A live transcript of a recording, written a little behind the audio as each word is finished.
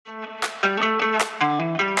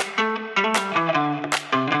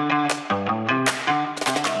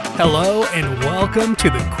Hello and welcome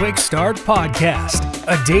to the Quick Start Podcast,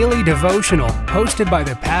 a daily devotional hosted by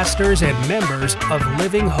the pastors and members of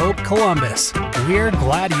Living Hope Columbus. We're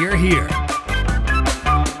glad you're here.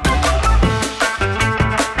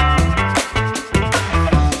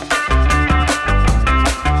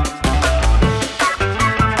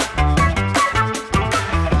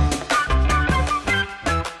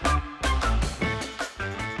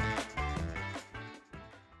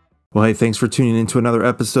 Well, hey, thanks for tuning in to another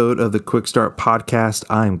episode of the Quick Start Podcast.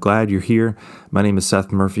 I'm glad you're here. My name is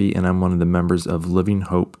Seth Murphy, and I'm one of the members of Living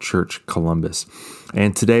Hope Church Columbus.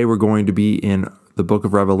 And today we're going to be in the book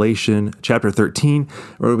of Revelation, chapter 13.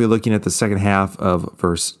 We'll be looking at the second half of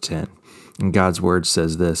verse 10. And God's word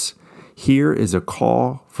says this: "Here is a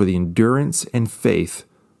call for the endurance and faith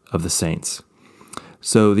of the saints."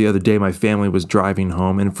 So the other day, my family was driving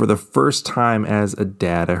home, and for the first time as a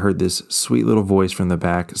dad, I heard this sweet little voice from the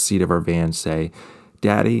back seat of our van say,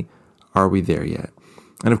 "Daddy, are we there yet?"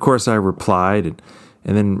 And of course, I replied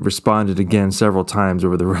and then responded again several times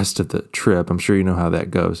over the rest of the trip. I'm sure you know how that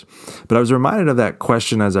goes. But I was reminded of that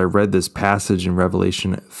question as I read this passage in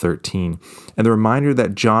Revelation 13, and the reminder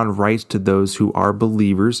that John writes to those who are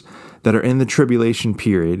believers that are in the tribulation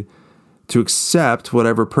period to accept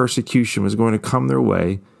whatever persecution was going to come their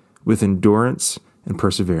way with endurance and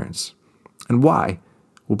perseverance. And why?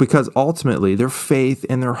 Well, because ultimately their faith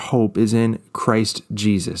and their hope is in Christ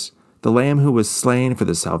Jesus, the Lamb who was slain for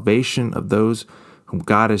the salvation of those whom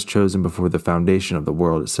God has chosen before the foundation of the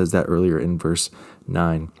world. It says that earlier in verse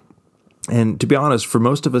 9. And to be honest, for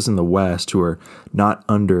most of us in the West who are not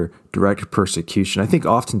under direct persecution, I think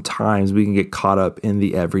oftentimes we can get caught up in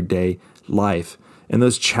the everyday life and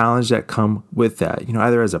those challenges that come with that,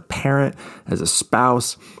 either as a parent, as a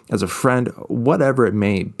spouse, as a friend, whatever it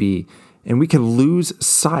may be. And we can lose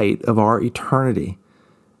sight of our eternity.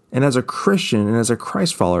 And as a Christian and as a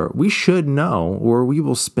Christ follower, we should know where we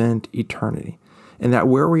will spend eternity. And that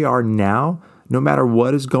where we are now, no matter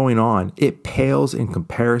what is going on, it pales in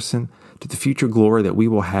comparison to the future glory that we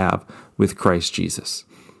will have with Christ Jesus.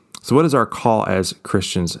 So what is our call as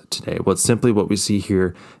Christians today? Well, it's simply what we see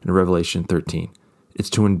here in Revelation 13. It's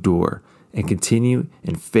to endure and continue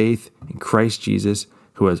in faith in Christ Jesus,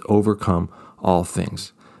 who has overcome all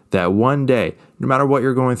things. That one day, no matter what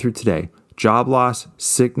you're going through today, job loss,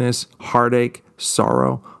 sickness, heartache,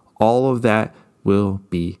 sorrow, all of that will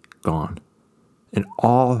be gone. And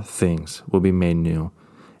all things will be made new.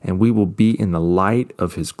 And we will be in the light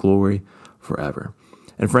of his glory forever.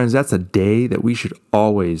 And friends, that's a day that we should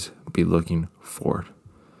always be looking forward.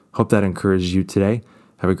 Hope that encourages you today.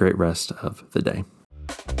 Have a great rest of the day.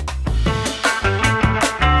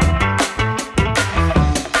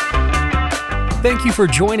 Thank you for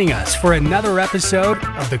joining us for another episode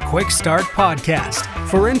of the Quick Start Podcast.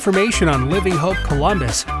 For information on Living Hope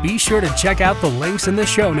Columbus, be sure to check out the links in the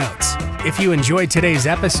show notes. If you enjoyed today's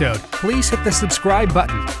episode, please hit the subscribe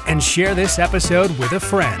button and share this episode with a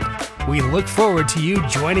friend. We look forward to you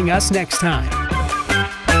joining us next time.